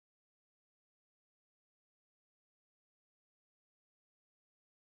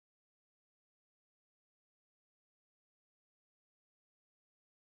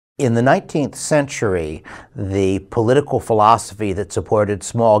In the 19th century, the political philosophy that supported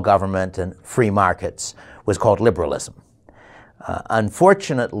small government and free markets was called liberalism.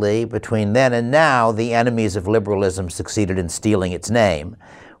 Unfortunately, between then and now, the enemies of liberalism succeeded in stealing its name,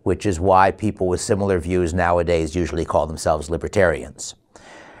 which is why people with similar views nowadays usually call themselves libertarians.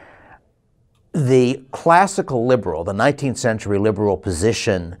 The classical liberal, the 19th century liberal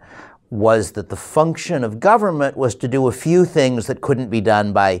position was that the function of government was to do a few things that couldn't be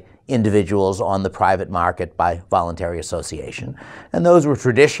done by individuals on the private market by voluntary association. And those were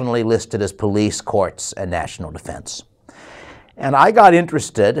traditionally listed as police, courts, and national defense. And I got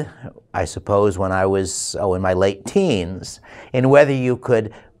interested, I suppose when I was in my late teens, in whether you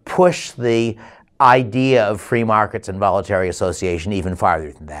could push the idea of free markets and voluntary association even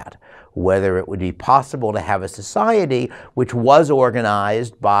farther than that. Whether it would be possible to have a society which was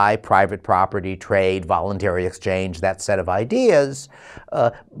organized by private property, trade, voluntary exchange, that set of ideas,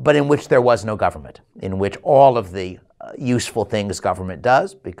 but in which there was no government, in which all of the useful things government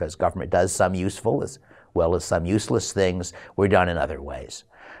does, because government does some useful as well as some useless things, were done in other ways.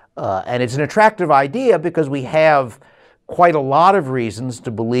 And it's an attractive idea because we have quite a lot of reasons to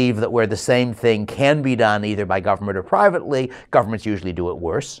believe that where the same thing can be done either by government or privately, governments usually do it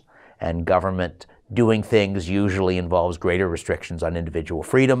worse. And government doing things usually involves greater restrictions on individual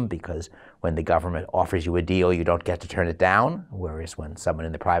freedom, because when the government offers you a deal, you don't get to turn it down, whereas when someone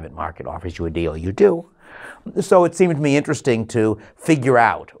in the private market offers you a deal, you do. So it seemed to me interesting to figure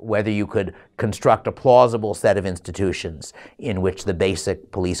out whether you could construct a plausible set of institutions in which the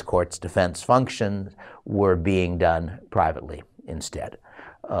basic police, courts, defense functions were being done privately instead.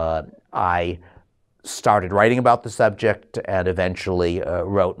 I started writing about the subject and eventually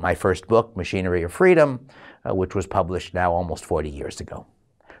wrote my first book, Machinery of Freedom, which was published now almost 40 years ago.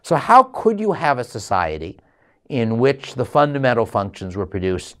 So how could you have a society in which the fundamental functions were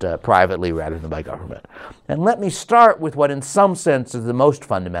produced privately rather than by government? And let me start with what in some sense is the most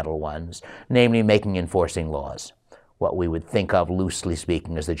fundamental ones, namely making enforcing laws, what we would think of, loosely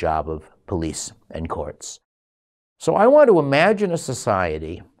speaking, as the job of police and courts. So I want to imagine a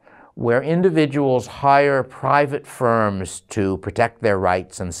society where individuals hire private firms to protect their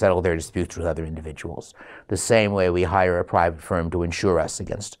rights and settle their disputes with other individuals, the same way we hire a private firm to insure us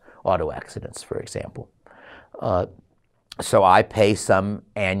against auto accidents, for example. So I pay some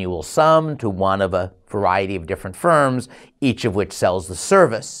annual sum to one of a variety of different firms, each of which sells the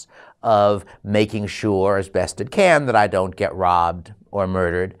service of making sure as best it can that I don't get robbed or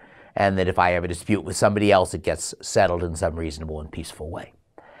murdered, and that if I have a dispute with somebody else, it gets settled in some reasonable and peaceful way.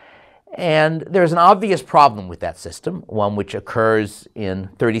 And there's an obvious problem with that system, one which occurs in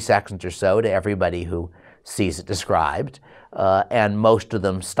 30 seconds or so to everybody who sees it described. And most of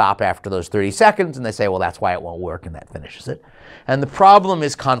them stop after those 30 seconds and they say, well, that's why it won't work, and that finishes it. And the problem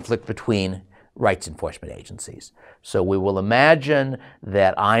is conflict between rights enforcement agencies. So we will imagine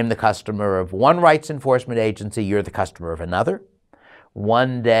that I'm the customer of one rights enforcement agency, you're the customer of another.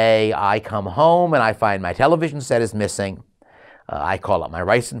 One day I come home and I find my television set is missing. I call up my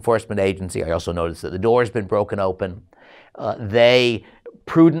rights enforcement agency. I also notice that the door has been broken open. They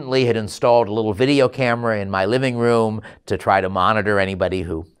prudently had installed a little video camera in my living room to try to monitor anybody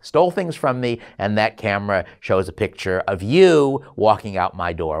who stole things from me, and that camera shows a picture of you walking out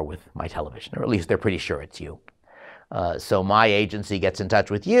my door with my television, or at least they're pretty sure it's you. So my agency gets in touch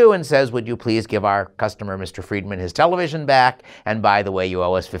with you and says, would you please give our customer, Mr. Friedman, his television back? And by the way, you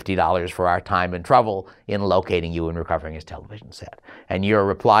owe us $50 for our time and trouble in locating you and recovering his television set. And your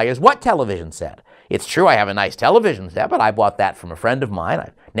reply is, what television set? It's true I have a nice television set, but I bought that from a friend of mine.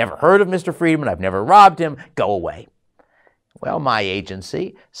 I've never heard of Mr. Friedman. I've never robbed him. Go away. Well, my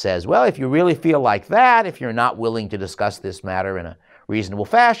agency says, well, if you really feel like that, if you're not willing to discuss this matter in a reasonable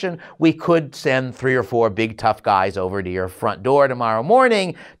fashion, we could send 3 or 4 big tough guys over to your front door tomorrow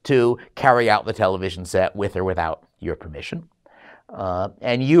morning to carry out the television set with or without your permission.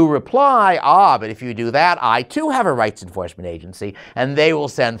 And you reply, but if you do that, I too have a rights enforcement agency, and they will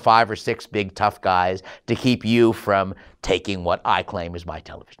send 5 or 6 big tough guys to keep you from taking what I claim is my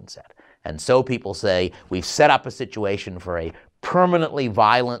television set. And so people say, we've set up a situation for a permanently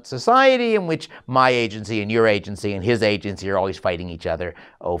violent society in which my agency and your agency and his agency are always fighting each other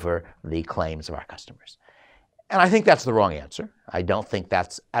over the claims of our customers. And I think that's the wrong answer. I don't think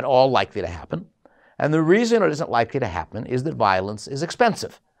that's at all likely to happen. And the reason it isn't likely to happen is that violence is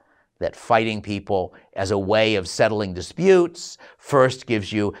expensive, that fighting people as a way of settling disputes first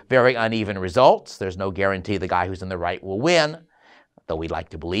gives you very uneven results. There's no guarantee the guy who's in the right will win, though we'd like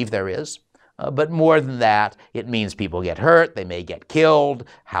to believe there is. But more than that, it means people get hurt, they may get killed,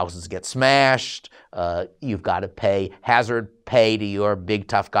 houses get smashed, you've got to pay hazard pay to your big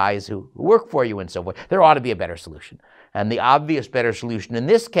tough guys who work for you and so forth. There ought to be a better solution. And the obvious better solution in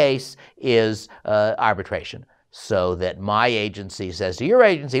this case is arbitration. So that my agency says to your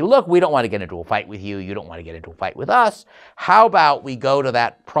agency, look, we don't want to get into a fight with you, you don't want to get into a fight with us. How about we go to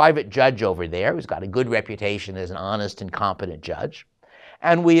that private judge over there who's got a good reputation as an honest and competent judge,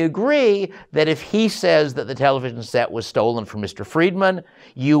 and we agree that if he says that the television set was stolen from Mr. Friedman,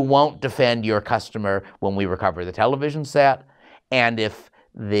 you won't defend your customer when we recover the television set. And if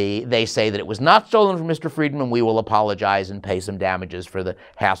they say that it was not stolen from Mr. Friedman, we will apologize and pay some damages for the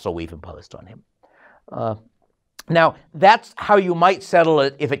hassle we've imposed on him. Now, that's how you might settle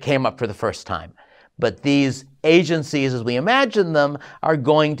it if it came up for the first time. But these agencies, as we imagine them, are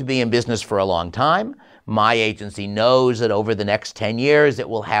going to be in business for a long time. My agency knows that over the next 10 years, it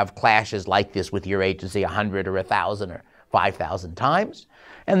will have clashes like this with your agency 100 or 1,000 or 5,000 times.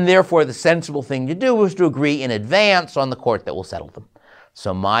 And therefore, the sensible thing to do is to agree in advance on the court that will settle them.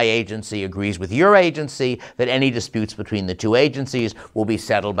 So my agency agrees with your agency that any disputes between the two agencies will be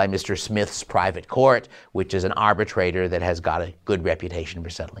settled by Mr. Smith's private court, which is an arbitrator that has got a good reputation for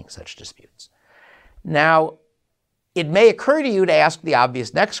settling such disputes. Now, it may occur to you to ask the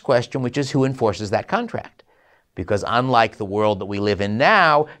obvious next question, which is who enforces that contract? Because unlike the world that we live in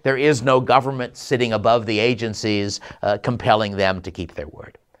now, there is no government sitting above the agencies compelling them to keep their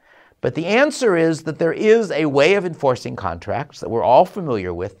word. But the answer is that there is a way of enforcing contracts that we're all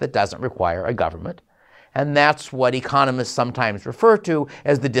familiar with that doesn't require a government. And that's what economists sometimes refer to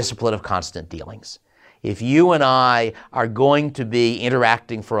as the discipline of constant dealings. If you and I are going to be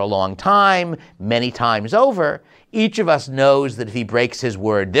interacting for a long time, many times over, each of us knows that if he breaks his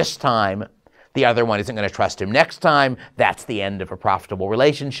word this time, the other one isn't going to trust him next time. That's the end of a profitable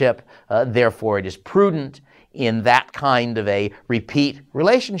relationship. Therefore, it is prudent in that kind of a repeat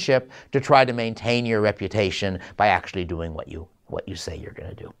relationship to try to maintain your reputation by actually doing what you say you're going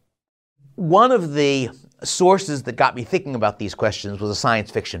to do. One of the sources that got me thinking about these questions was a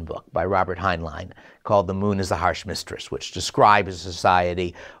science fiction book by Robert Heinlein called The Moon is a Harsh Mistress, which describes a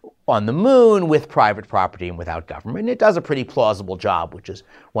society on the moon with private property and without government. And it does a pretty plausible job, which is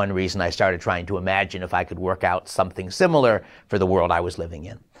one reason I started trying to imagine if I could work out something similar for the world I was living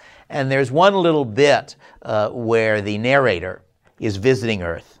in. And there's one little bit where the narrator is visiting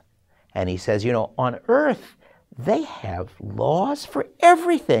Earth. And he says, you know, on Earth, they have laws for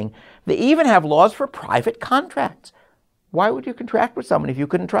everything. They even have laws for private contracts. Why would you contract with someone if you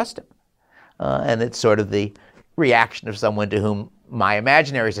couldn't trust him? And it's sort of the reaction of someone to whom my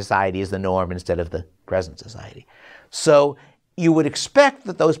imaginary society is the norm instead of the present society. So you would expect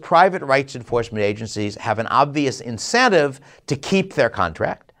that those private rights enforcement agencies have an obvious incentive to keep their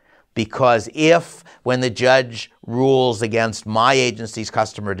contract. Because if, when the judge rules against my agency's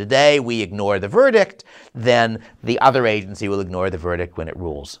customer today, we ignore the verdict, then the other agency will ignore the verdict when it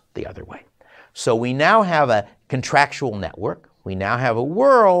rules the other way. So we now have a contractual network. We now have a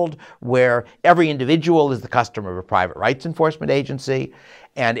world where every individual is the customer of a private rights enforcement agency,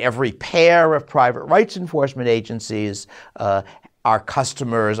 and every pair of private rights enforcement agencies are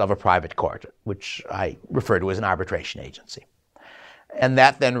customers of a private court, which I refer to as an arbitration agency. And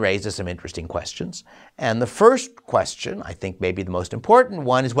that then raises some interesting questions. And the first question, I think maybe the most important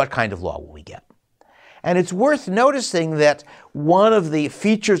one, is what kind of law will we get? And it's worth noticing that one of the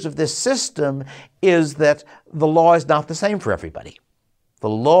features of this system is that the law is not the same for everybody. The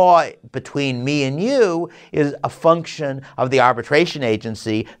law between me and you is a function of the arbitration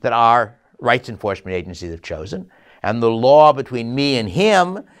agency that our rights enforcement agencies have chosen. And the law between me and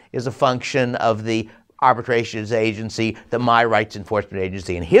him is a function of the arbitration agency that my rights enforcement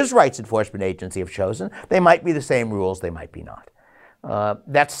agency and his rights enforcement agency have chosen. They might be the same rules, they might be not.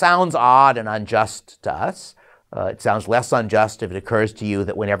 That sounds odd and unjust to us. It sounds less unjust if it occurs to you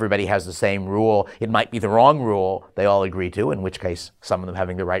that when everybody has the same rule, it might be the wrong rule they all agree to, in which case some of them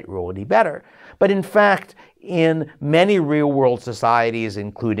having the right rule would be better. But in fact, in many real-world societies,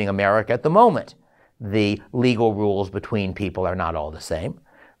 including America at the moment, the legal rules between people are not all the same.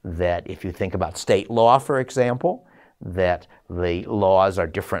 That if you think about state law, for example, that the laws are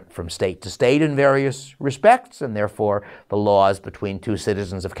different from state to state in various respects, and therefore the laws between two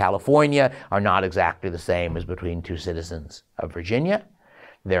citizens of California are not exactly the same as between two citizens of Virginia.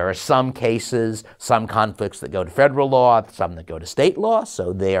 There are some cases, some conflicts that go to federal law, some that go to state law,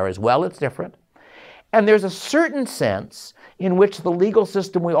 so there as well it's different. And there's a certain sense in which the legal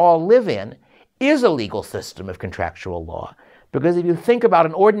system we all live in is a legal system of contractual law. Because if you think about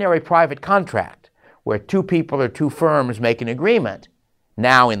an ordinary private contract where two people or two firms make an agreement,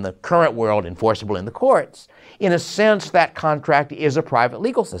 now in the current world enforceable in the courts, in a sense that contract is a private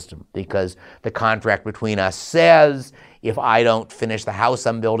legal system, because the contract between us says, if I don't finish the house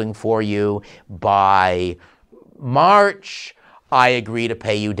I'm building for you by March, I agree to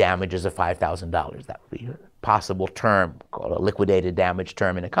pay you damages of $5,000. That would be a possible term called a liquidated damage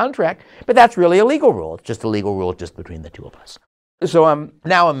term in a contract, but that's really a legal rule. It's just a legal rule just between the two of us. So I'm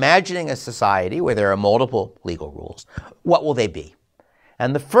now imagining a society where there are multiple legal rules. What will they be?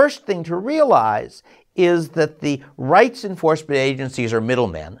 And the first thing to realize is that the rights enforcement agencies are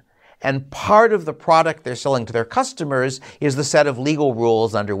middlemen, and part of the product they're selling to their customers is the set of legal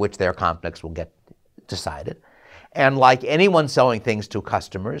rules under which their conflicts will get decided. And like anyone selling things to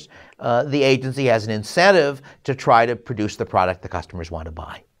customers, the agency has an incentive to try to produce the product the customers want to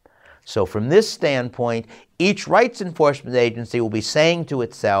buy. So from this standpoint, each rights enforcement agency will be saying to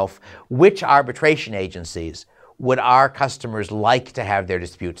itself, which arbitration agencies would our customers like to have their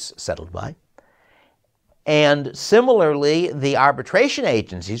disputes settled by? And similarly, the arbitration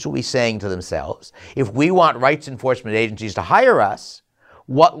agencies will be saying to themselves, if we want rights enforcement agencies to hire us,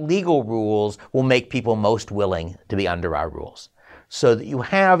 what legal rules will make people most willing to be under our rules? So that you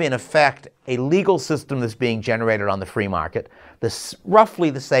have, in effect, a legal system that's being generated on the free market, roughly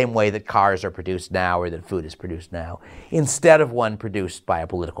the same way that cars are produced now or that food is produced now, instead of one produced by a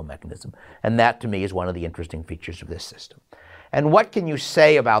political mechanism. And that, to me, is one of the interesting features of this system. And what can you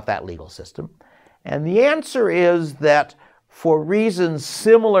say about that legal system? And the answer is that for reasons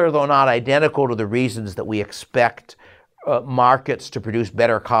similar, though not identical, to the reasons that we expect markets to produce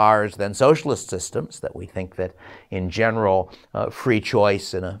better cars than socialist systems, that we think that in general free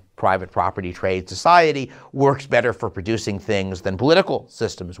choice in a private property trade society works better for producing things than political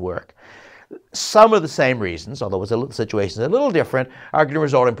systems work. Some of the same reasons, although the situation is a little different, are going to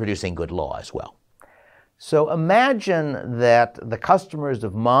result in producing good law as well. So imagine that the customers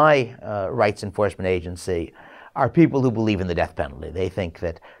of my rights enforcement agency are people who believe in the death penalty. They think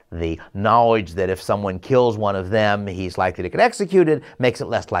that the knowledge that if someone kills one of them, he's likely to get executed, makes it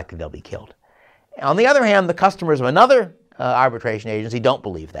less likely they'll be killed. On the other hand, the customers of another arbitration agency don't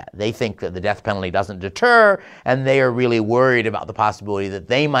believe that. They think that the death penalty doesn't deter, and they are really worried about the possibility that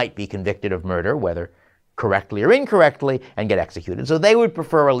they might be convicted of murder, whether correctly or incorrectly, and get executed. So they would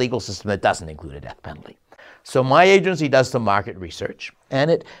prefer a legal system that doesn't include a death penalty. So my agency does some market research, and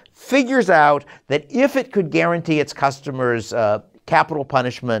it figures out that if it could guarantee its customers capital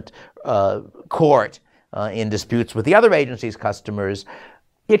punishment court in disputes with the other agency's customers,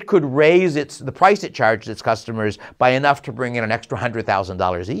 it could raise the price it charges its customers by enough to bring in an extra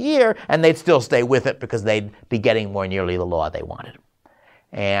 $100,000 a year, and they'd still stay with it because they'd be getting more nearly the law they wanted.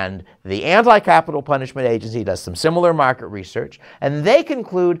 And the anti-capital punishment agency does some similar market research, and they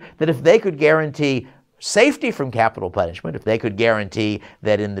conclude that if they could guarantee safety from capital punishment, if they could guarantee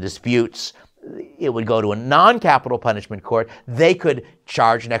that in the disputes it would go to a non-capital punishment court, they could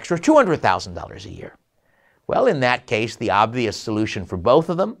charge an extra $200,000 a year. Well, in that case, the obvious solution for both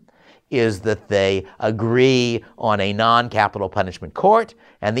of them is that they agree on a non-capital punishment court,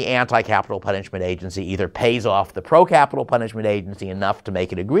 and the anti-capital punishment agency either pays off the pro-capital punishment agency enough to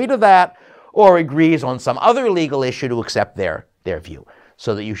make it agree to that, or agrees on some other legal issue to accept their view.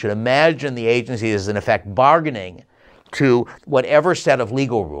 So that you should imagine the agency is in effect bargaining to whatever set of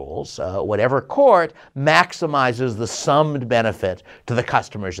legal rules, whatever court maximizes the summed benefit to the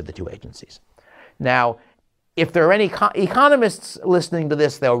customers of the two agencies. Now, if there are any economists listening to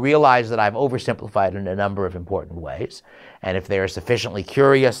this, they'll realize that I've oversimplified in a number of important ways. And if they are sufficiently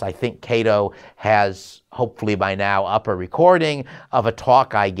curious, I think Cato has, hopefully by now, up a recording of a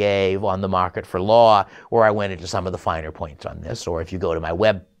talk I gave on the market for law where I went into some of the finer points on this. Or if you go to my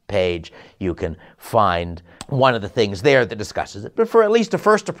web page, you can find one of the things there that discusses it. But for at least a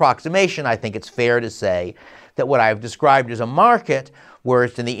first approximation, I think it's fair to say that what I've described as a market where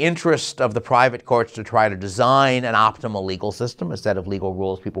it's in the interest of the private courts to try to design an optimal legal system, a set of legal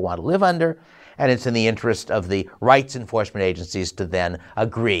rules people want to live under, and it's in the interest of the rights enforcement agencies to then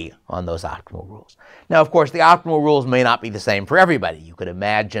agree on those optimal rules. Now, of course, the optimal rules may not be the same for everybody. You could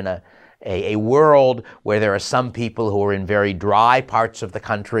imagine a world where there are some people who are in very dry parts of the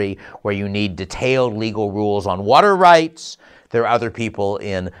country where you need detailed legal rules on water rights. There are other people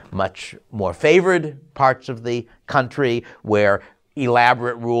in much more favored parts of the country where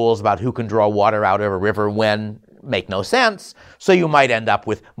elaborate rules about who can draw water out of a river when make no sense, so you might end up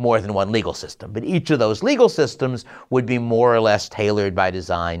with more than one legal system. But each of those legal systems would be more or less tailored by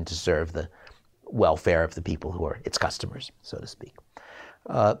design to serve the welfare of the people who are its customers, so to speak.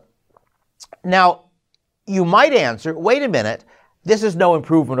 Now, you might answer, wait a minute, This is no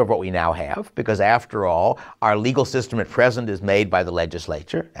improvement of what we now have, because after all, our legal system at present is made by the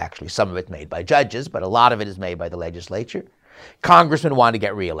legislature. Actually, some of it's made by judges, but a lot of it is made by the legislature. Congressmen want to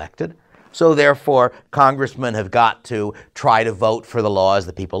get reelected, so therefore congressmen have got to try to vote for the laws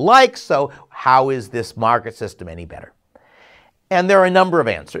that people like. So how is this market system any better? And there are a number of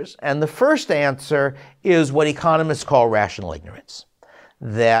answers. And the first answer is what economists call rational ignorance.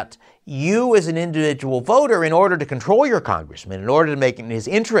 That you as an individual voter, in order to control your congressman, in order to make it in his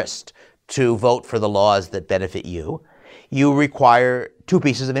interest to vote for the laws that benefit you, you require two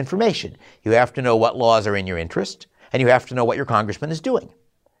pieces of information. You have to know what laws are in your interest, and you have to know what your congressman is doing.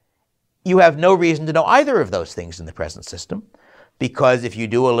 You have no reason to know either of those things in the present system, because if you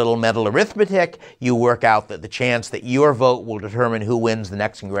do a little mental arithmetic, you work out that the chance that your vote will determine who wins the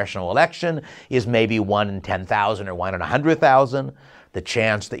next congressional election is maybe 1 in 10,000 or 1 in 100,000. The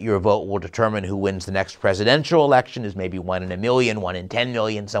chance that your vote will determine who wins the next presidential election is maybe 1 in a million, 1 in 10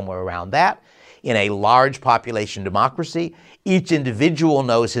 million, somewhere around that. In a large population democracy, each individual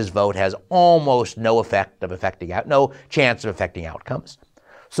knows his vote has almost no chance of affecting outcomes.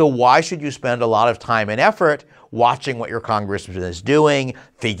 So why should you spend a lot of time and effort watching what your congressman is doing,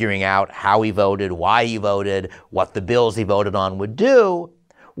 figuring out how he voted, why he voted, what the bills he voted on would do,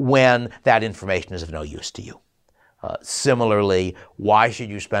 when that information is of no use to you? Similarly, why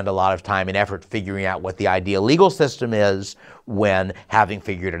should you spend a lot of time and effort figuring out what the ideal legal system is when, having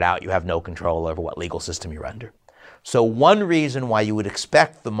figured it out, you have no control over what legal system you're under? So one reason why you would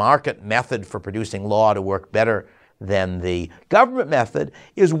expect the market method for producing law to work better than the government method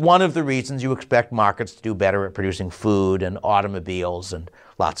is one of the reasons you expect markets to do better at producing food and automobiles and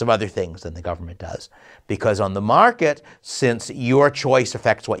lots of other things than the government does. Because on the market, since your choice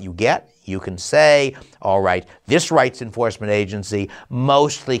affects what you get, you can say, all right, this rights enforcement agency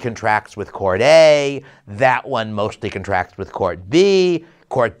mostly contracts with Court A, that one mostly contracts with Court B.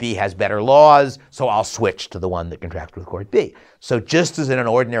 Court B has better laws, so I'll switch to the one that contracts with Court B. So just as in an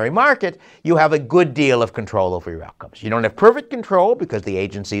ordinary market, you have a good deal of control over your outcomes. You don't have perfect control because the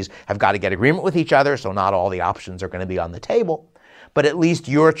agencies have got to get agreement with each other, so not all the options are going to be on the table. But at least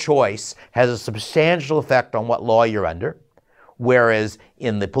your choice has a substantial effect on what law you're under, whereas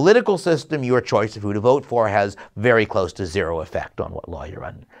in the political system, your choice of who to vote for has very close to zero effect on what law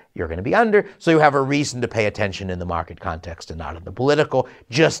you're going to be under. So you have a reason to pay attention in the market context and not in the political,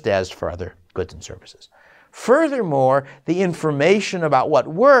 just as for other goods and services. Furthermore, the information about what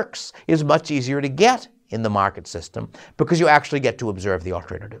works is much easier to get in the market system because you actually get to observe the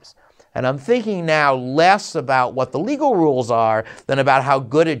alternatives. And I'm thinking now less about what the legal rules are than about how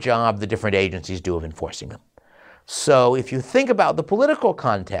good a job the different agencies do of enforcing them. So if you think about the political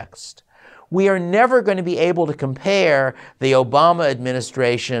context, we are never going to be able to compare the Obama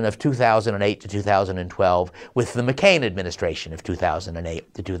administration of 2008 to 2012 with the McCain administration of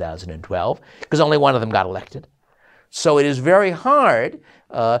 2008 to 2012, because only one of them got elected. So it is very hard.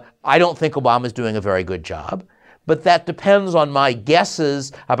 I don't think Obama's doing a very good job, but that depends on my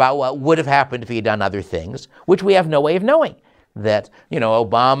guesses about what would have happened if he had done other things, which we have no way of knowing. That,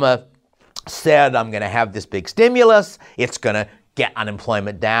 Obama said, I'm going to have this big stimulus, it's going to get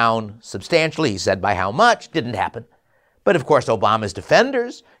unemployment down substantially. He said by how much, didn't happen. But of course, Obama's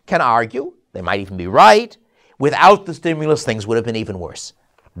defenders can argue, they might even be right, without the stimulus, things would have been even worse.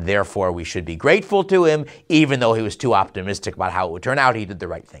 Therefore, we should be grateful to him, even though he was too optimistic about how it would turn out, he did the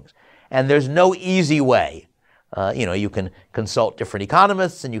right things. And there's no easy way. You can consult different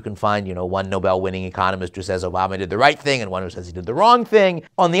economists and you can find, one Nobel-winning economist who says Obama did the right thing and one who says he did the wrong thing.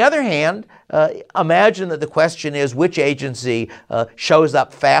 On the other hand, imagine that the question is which agency shows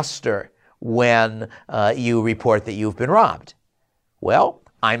up faster when you report that you've been robbed. Well,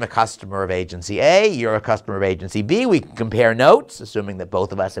 I'm a customer of agency A, you're a customer of agency B. We can compare notes, assuming that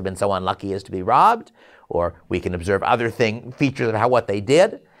both of us have been so unlucky as to be robbed, or we can observe other features of what they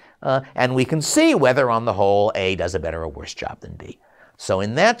did. And we can see whether, on the whole, A does a better or worse job than B. So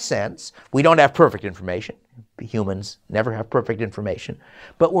in that sense, we don't have perfect information. Humans never have perfect information.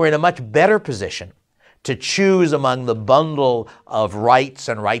 But we're in a much better position to choose among the bundle of rights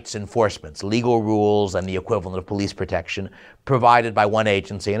and rights enforcements, legal rules and the equivalent of police protection provided by one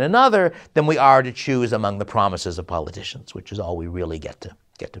agency and another, than we are to choose among the promises of politicians, which is all we really get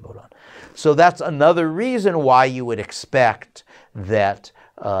to vote on. So that's another reason why you would expect that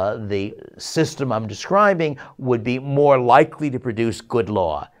the system I'm describing would be more likely to produce good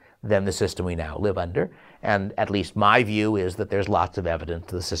law than the system we now live under. And at least my view is that there's lots of evidence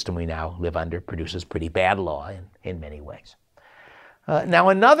that the system we now live under produces pretty bad law in many ways. Now,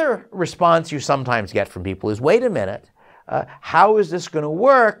 another response you sometimes get from people is, wait a minute, how is this going to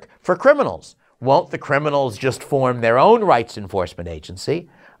work for criminals? won't the criminals just form their own rights enforcement agency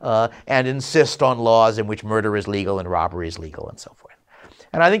and insist on laws in which murder is legal and robbery is legal and so forth?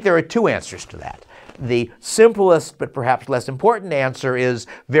 And I think there are two answers to that. The simplest but perhaps less important answer is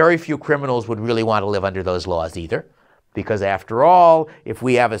very few criminals would really want to live under those laws either. Because after all, if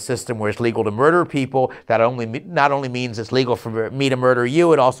we have a system where it's legal to murder people, that not only means it's legal for me to murder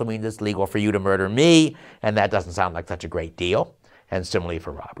you, it also means it's legal for you to murder me, and that doesn't sound like such a great deal. And similarly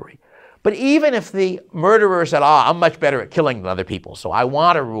for robbery. But even if the murderer said, I'm much better at killing than other people, so I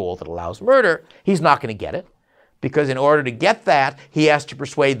want a rule that allows murder, he's not going to get it. Because in order to get that, he has to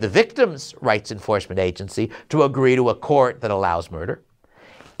persuade the victim's rights enforcement agency to agree to a court that allows murder.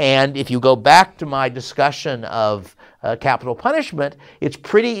 And if you go back to my discussion of capital punishment, it's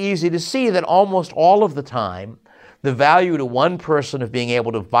pretty easy to see that almost all of the time, the value to one person of being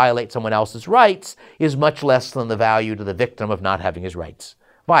able to violate someone else's rights is much less than the value to the victim of not having his rights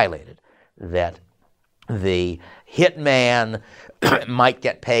violated. That the hitman might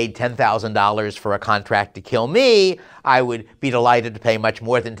get paid $10,000 for a contract to kill me. I would be delighted to pay much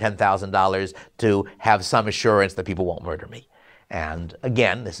more than $10,000 to have some assurance that people won't murder me. And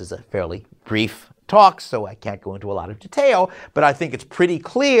again, this is a fairly brief talk, so I can't go into a lot of detail, but I think it's pretty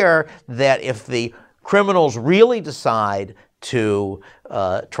clear that if the criminals really decide to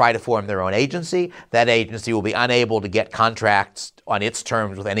try to form their own agency, that agency will be unable to get contracts on its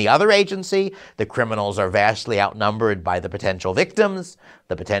terms with any other agency. The criminals are vastly outnumbered by the potential victims.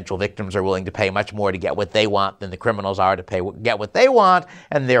 The potential victims are willing to pay much more to get what they want than the criminals are to get what they want,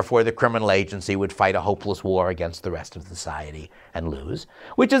 and therefore the criminal agency would fight a hopeless war against the rest of society and lose,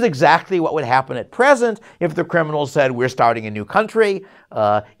 which is exactly what would happen at present if the criminals said, we're starting a new country,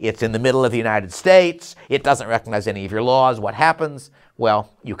 it's in the middle of the United States, it doesn't recognize any of your laws. What happens?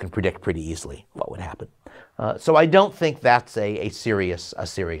 Well, you can predict pretty easily what would happen. So I don't think that's a serious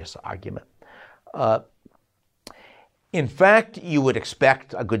argument. In fact, you would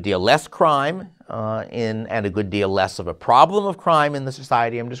expect a good deal less crime and a good deal less of a problem of crime in the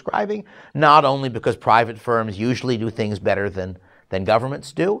society I'm describing, not only because private firms usually do things better than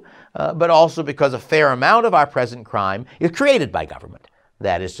governments do, but also because a fair amount of our present crime is created by government.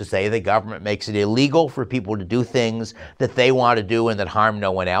 That is to say, the government makes it illegal for people to do things that they want to do and that harm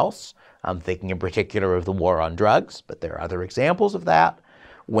no one else. I'm thinking in particular of the war on drugs, but there are other examples of that.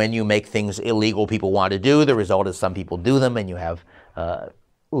 When you make things illegal people want to do, the result is some people do them and you have a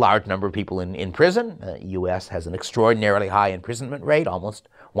large number of people in prison. The U.S. has an extraordinarily high imprisonment rate. Almost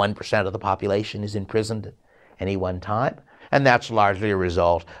 1% of the population is imprisoned at any one time. And that's largely a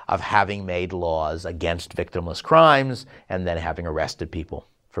result of having made laws against victimless crimes and then having arrested people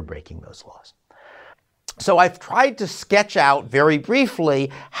for breaking those laws. So I've tried to sketch out very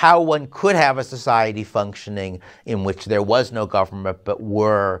briefly how one could have a society functioning in which there was no government but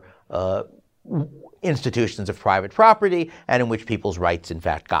were institutions of private property, and in which people's rights in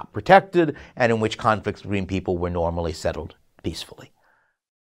fact got protected, and in which conflicts between people were normally settled peacefully.